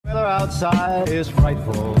outside is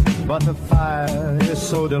frightful, but the fire is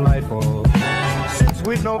so delightful. Since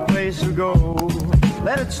we've no place to go,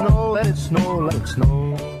 let it snow, let it snow, let it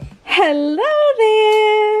snow. Hello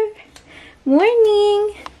there.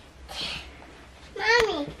 Morning.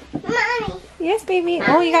 Mommy, Mommy. Yes, baby.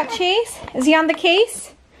 Mommy. Oh, you got Chase? Is he on the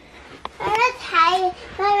case? Let's hide.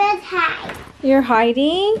 Let's hide. You're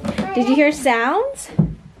hiding? Did you hear sounds?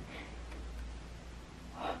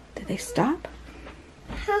 Did they stop?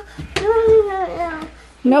 No.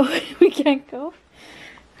 No, we can't go.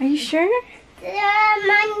 Are you sure?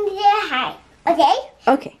 Mommy, hide. Okay?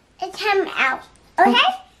 Okay. It's time out. Okay?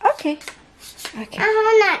 Okay. Okay.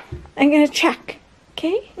 Hold on. I'm gonna check.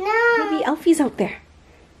 Okay? No. Maybe Elfie's out there.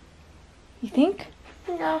 You think?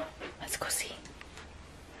 No. Let's go see.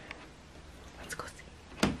 Let's go see.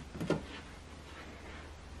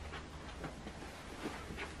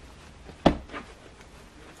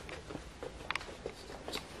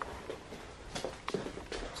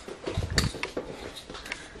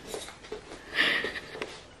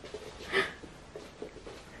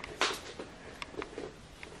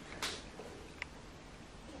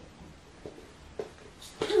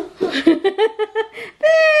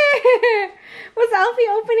 There! Was Elfie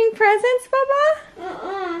opening presents, Baba?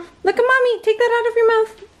 Look at Mommy. Take that out of your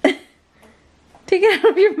mouth. Take it out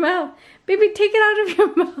of your mouth. Baby, take it out of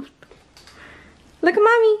your mouth. Look at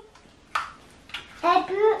Mommy.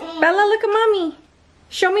 Bella, look at Mommy.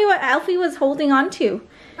 Show me what Elfie was holding on to.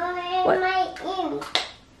 What? My ears.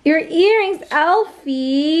 Your earrings,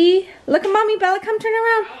 Elfie. Look at Mommy. Bella, come turn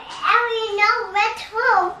around. Elfie, no, let's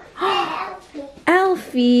go.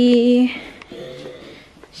 Elfie.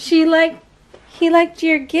 He liked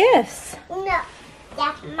your gifts. No,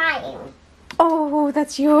 that's mine. Oh,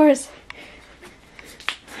 that's yours.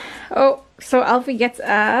 Oh, so Elfie gets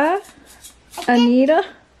a needle.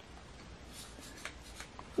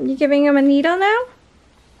 You giving him a needle now?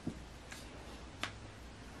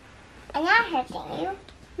 I'm not hurting you.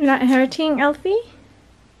 You're not hurting Elfie?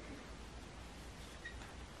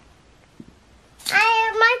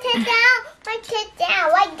 My tit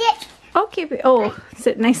down, like this. Okay, oh,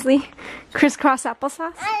 sit nicely. Crisscross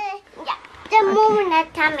applesauce? Yeah, the moon is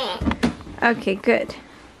coming. Okay, good.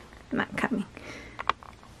 Not coming.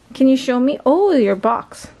 Can you show me? Oh, your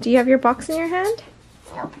box. Do you have your box in your hand?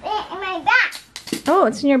 No, it's in my back. Oh,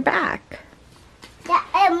 it's in your back.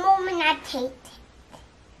 The moment I take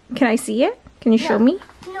it. Can I see it? Can you show me?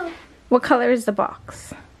 No. What color is the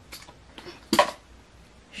box?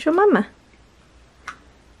 Show Mama.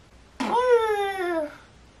 Blue.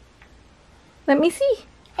 Let me see.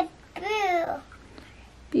 It's blue.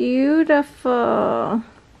 Beautiful.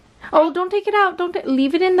 Oh, don't take it out.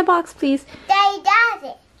 Leave it in the box, please. Daddy does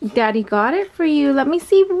it. Daddy got it for you. Let me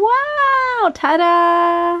see. Wow.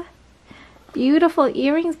 Ta-da. Beautiful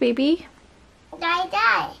earrings, baby. Daddy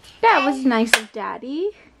does it. That was nice of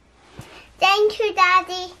Daddy. Thank you,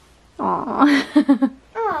 Daddy. Aww.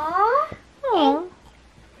 Aww. Aww.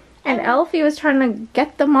 And Elfie was trying to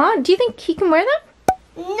get them on. Do you think he can wear them?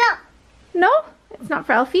 No. No? It's not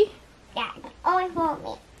for Elfie? Daddy, only for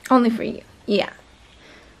me. Only for you. Yeah.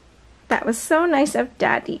 That was so nice of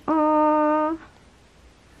Daddy. Aww.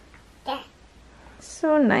 Yeah.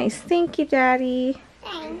 So nice. Thank you, Daddy.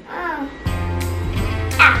 Thank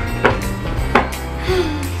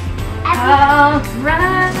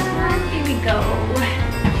Alright. Here we go.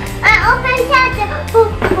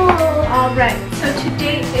 Alright. So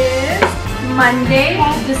today is Monday,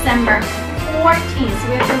 December 14th. So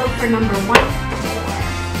we have to look for number 1.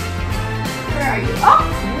 Where are you? Oh!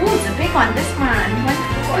 Ooh, it's a big one. This one. 1,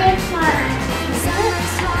 4. This one.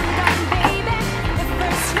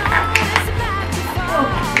 Oh,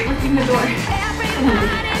 you're looking the door. Come on,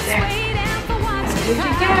 there. What did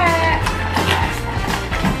you get?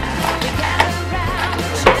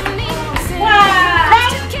 Wow!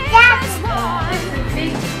 That's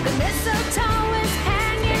Big.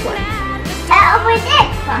 over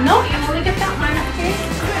this one. No, you only get that one, okay?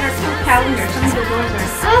 There's some calendar. Some of the doors are.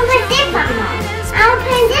 I'll put this one. I'll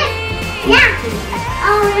put this. Yeah.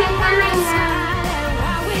 Oh my God.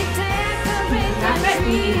 That's it.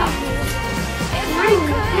 We need help. Mine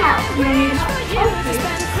needs help. You don't need help.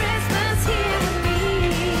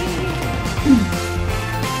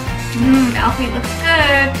 Elfie looks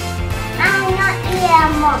good. I'm not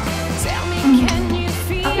eating more.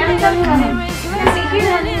 Okay, let me see here.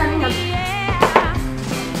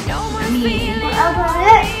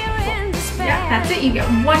 Yeah, that's it. You get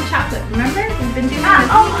 1 chocolate. Remember? We've been doing this.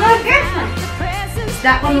 Oh, this one.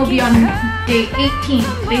 That one will be on day 18.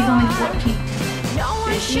 Today's only 14.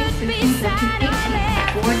 15, 16, 17, 18.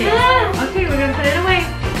 4 days. Okay, we're gonna put it away.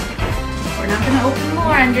 For not gonna open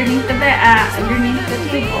more underneath the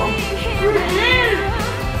table.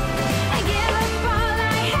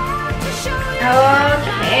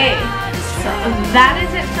 Okay, so that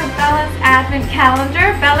is it for Bella's advent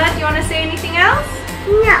calendar. Bella, do you want to say anything else?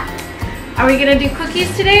 No. Are we gonna do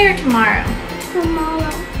cookies today or tomorrow?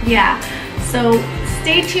 Tomorrow. Yeah, so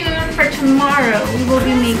stay tuned for tomorrow. We will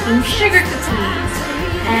be making sugar cookies.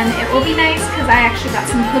 And it will be nice because I actually got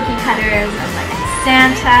some cookie cutters of like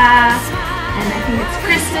Santa, and I think it's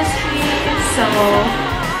Christmas trees, so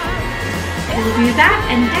we'll do that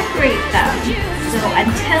and decorate them. So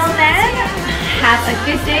until then, have a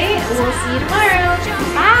good day. We'll see you tomorrow.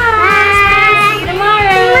 Bye! See you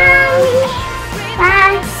tomorrow.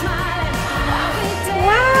 Bye.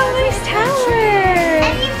 Wow, nice tower!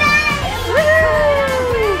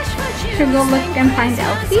 Woo! Should we go look and find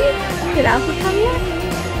Elfie? Did Elfie come yet?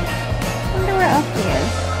 I wonder where Elfie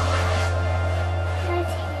is.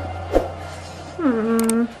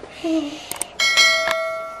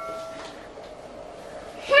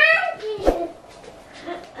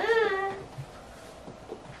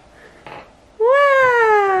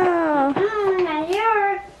 Wow!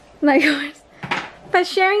 Not yours. But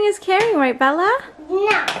sharing is caring, right, Bella?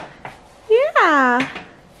 No. Yeah.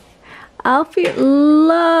 Elfie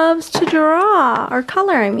loves to draw, or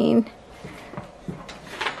color, I mean.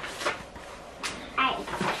 I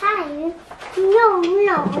try. No.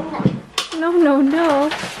 No.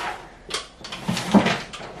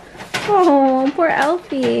 Oh, poor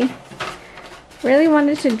Elfie. Really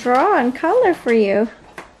wanted to draw and color for you.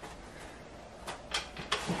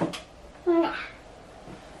 No.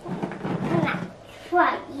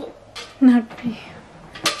 For you. Not for you.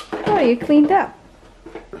 Oh, you cleaned up.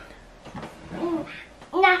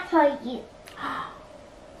 Not for you.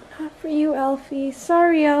 Not for you, Elfie.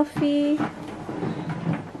 Sorry, Elfie.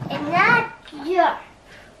 And not yours.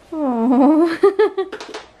 Oh.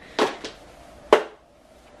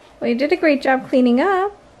 Well, you did a great job cleaning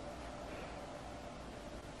up.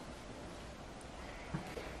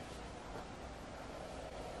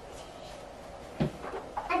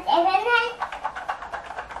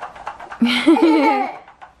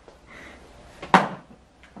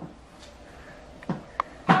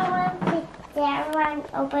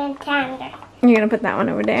 Open calendar. You're gonna put that one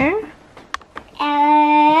over there? My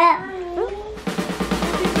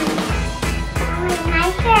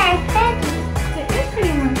hair is It is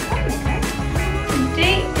pretty much funny, right?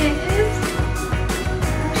 Today is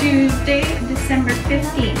Tuesday, December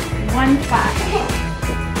 15th.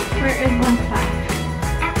 1-5. Where is 1-5?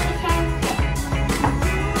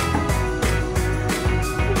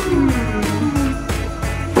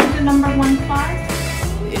 Is the number 1-5?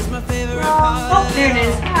 Oh, there it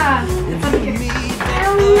is. Ah, it's up here.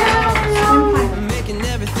 Making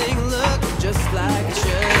everything look just like it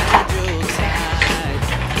should.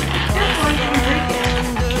 Under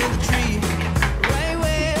the tree, right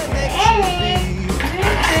where they should be.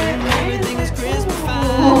 Everything is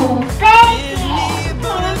Christmas-fied.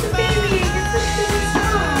 baby.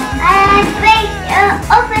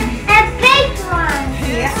 Open a big one.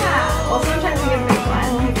 Yeah. Well, sometimes we get a big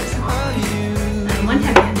one, like a small one. And one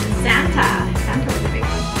time we had Santa. Santa was a big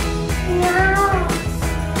one. No.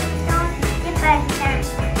 Don't give us that.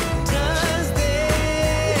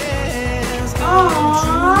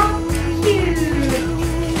 Aww, cute.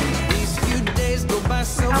 These few days go by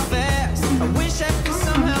so fast. I wish I could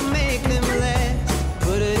somehow make them last.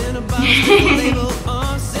 Put it in a box, label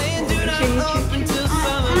on, saying do not open until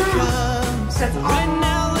summer comes. That's all. Right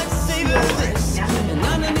now, let's savor this. And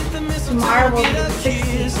underneath the mistletoe, Tomorrow will get be up the 16th.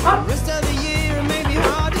 cheers. Oh. The rest of the year it may be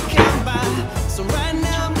hard to come by. So right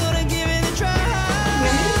now I'm gonna give it a try.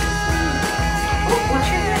 Yummy? Oh, what's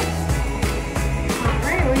your next?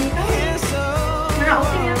 Alright, where are you going? And so We're not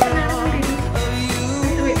opening up another one, baby. We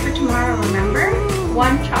have to wait for tomorrow, remember?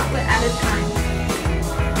 One chocolate at a time.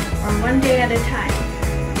 Or one day at a time.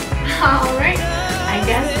 Alright, I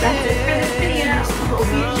guess that's it for this video. I hope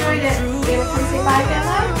you enjoyed it. You want to say bye,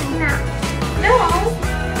 Bella? No.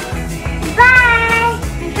 Bye. I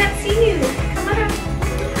can't see you. Come on up.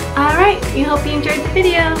 Alright, we hope you enjoyed the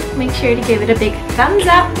video. Make sure to give it a big thumbs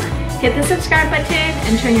up. Hit the subscribe button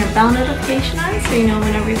and turn your bell notification on so you know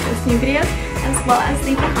whenever we post new videos, as well as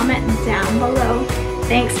leave a comment down below.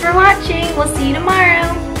 Thanks for watching. We'll see you tomorrow.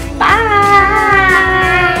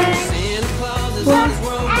 Bye. Santa Claus is on his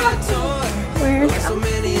world by tour. Where's So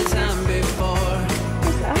many a time before.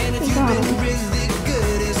 And if you've been really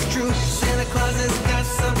good, it's true. Santa Claus has got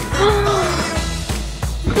something.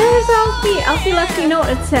 There's Elfie. Elfie left me a note.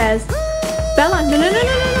 It says, Bella, no.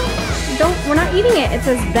 Don't, we're not eating it. It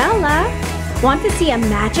says, Bella, want to see a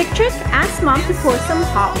magic trick? Ask Mom to pour some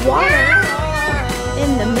hot water.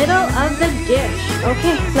 in the middle of the dish.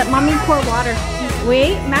 Okay, let mommy pour water.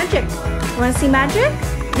 Wait, magic. You want to see magic?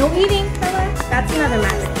 No eating, Bella. That's another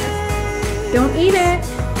magic. Don't eat it.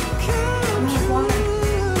 Water.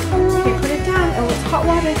 Okay, put it down. Oh, it's hot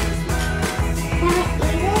water. Can I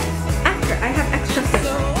eat it? After, I have extra fish.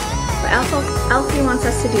 But Elfie wants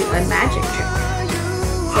us to do a magic trick.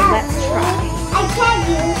 So let's try. I can't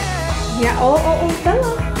use. Yeah, oh,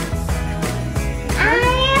 Bella. I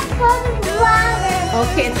put water.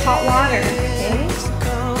 Okay, it's hot water. Okay.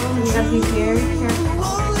 You gotta be very careful.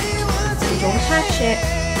 So don't touch it.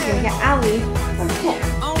 You're gonna get owie. Okay.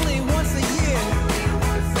 Only once a year.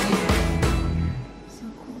 So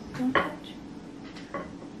cool. Don't touch.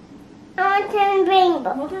 I want to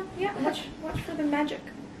rainbow. Hold on. Yeah, watch for the magic.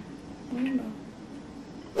 Rainbow.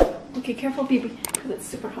 Okay, careful, baby, because it's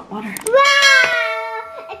super hot water. Wow!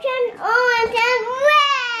 I turned orange and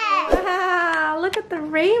red. Wow, look at the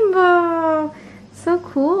rainbow. So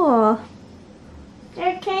cool.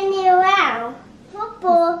 They're turning around.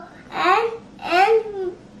 Purple and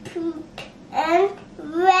pink and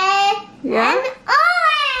red Yeah? and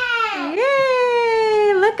orange.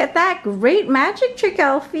 Yay! Look at that great magic trick,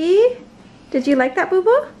 Elfie. Did you like that, Boo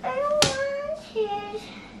Boo? I want it.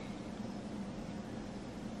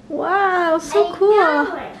 Wow, so I cool.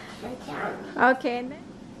 know it. Okay, and then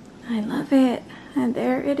I love it. And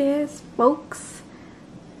there it is, folks.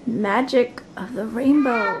 Magic of the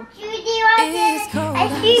rainbow. Judy, It's cold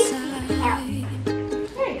outside,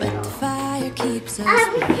 There you but go. the fire keeps us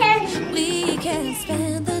We warm. can We can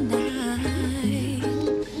spend the night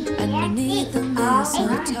underneath the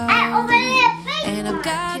mistletoe. I open it. And I've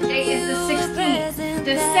got Today is the you a 16th. present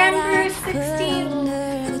December that I put 16th.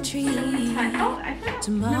 under the tree. Oh, I forgot.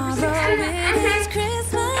 Tomorrow it is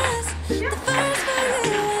Christmas, the first for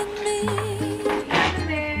you and me.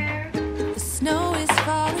 There. The snow is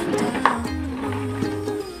falling down,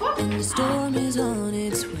 and the storm is on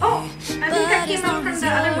its way. Oh, I think that came out from the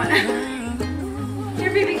other one. Here,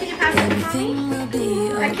 baby, can you pass it to mommy? Everything will be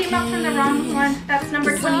That came out from the wrong one. That's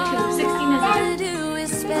number 22. 16 is all it? do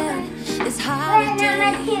is spend this Wait, holiday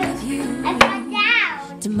number with 2. you. I put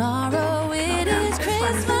down. Tomorrow it is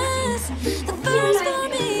Christmas, the first for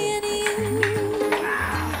me and you.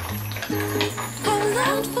 I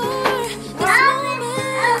longed for this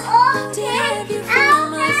moment to have you for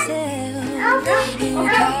myself. In a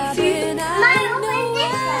cabin out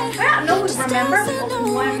nowhere. Well, no, remember? We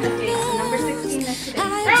opened one of the days. So number 16 is today. I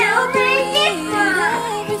decorated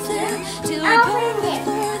everything till we part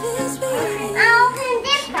for this week. I open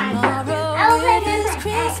this one. Tomorrow it is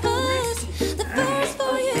Christmas, the first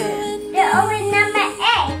for you and They open me. number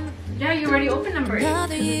 8. Yeah, you already opened number 8.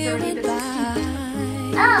 Another It's year already went the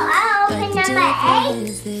 16th. Oh, by, I but open the number 8.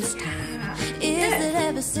 difference this time is that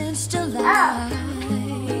ever since July,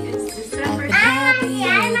 It's I've December been 16th.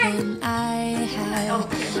 happier than I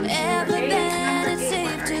have ever been. It's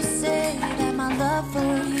safe to say that my love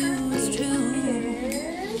for you is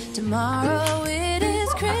true. Tomorrow it is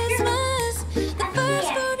Christmas, the first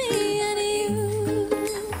for me and you.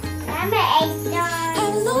 Number 8.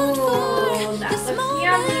 I longed for that this looks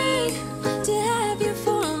yummy. moment to have you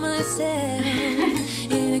for myself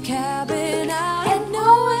in a cabin out of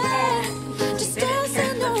nowhere, just us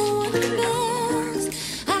and no one else.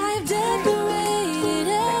 I've decorated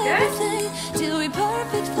everything till we're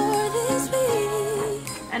perfect for this week.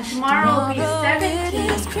 And tomorrow will be Tomorrow it 17.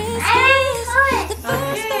 is Christmas, the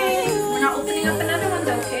first for Okay. you We're and not opening up me. another one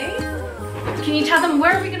though, okay? Can you tell them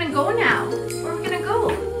where are we gonna go now? Where are we gonna go?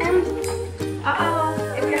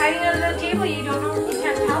 Uh-oh. If you're hiding under the table, you don't know, you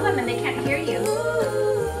can't tell them and they can't hear you.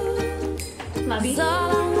 Lovey. 'Cause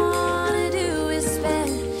all I wanna do is spend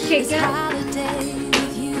Okay, this get up. holiday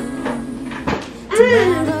with you.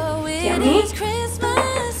 Tomorrow it Yummy. is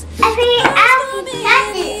Christmas. I think for Elfie me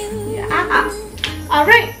touched and it. you. All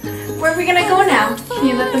right. Where are we gonna go now? Can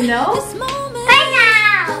you let them know? This moment Right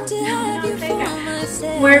now. to have you they for got-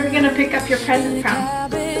 myself. Where are we gonna pick up your present from?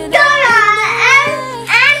 Cabin Dora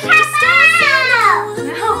and Papa.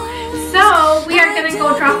 No. So we are gonna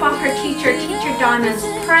go drop off her teacher Donna's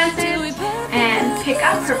present and pick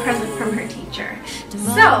up her present from her teacher.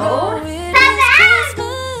 So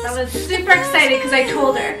I was super excited because I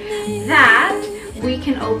told her that we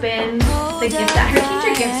can open the gift that her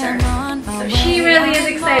teacher gives her. So she really is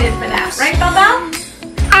excited for that, right, Baba?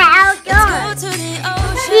 Outdoors. to the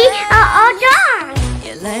ocean. See, outdoors.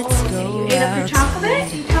 Yeah, let's go You ate up your out. chocolate?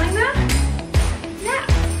 Are you telling that?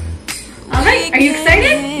 Yeah. All right, are you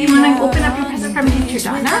excited? You want to open up your present from teacher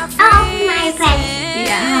Donna? Oh, my present.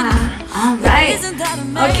 Yeah. All right.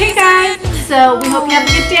 Okay, guys. So we hope you have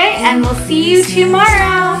a good day, and we'll see you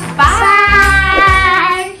tomorrow. Bye.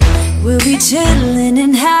 Bye. We'll be chilling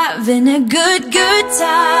and having a good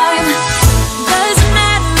time.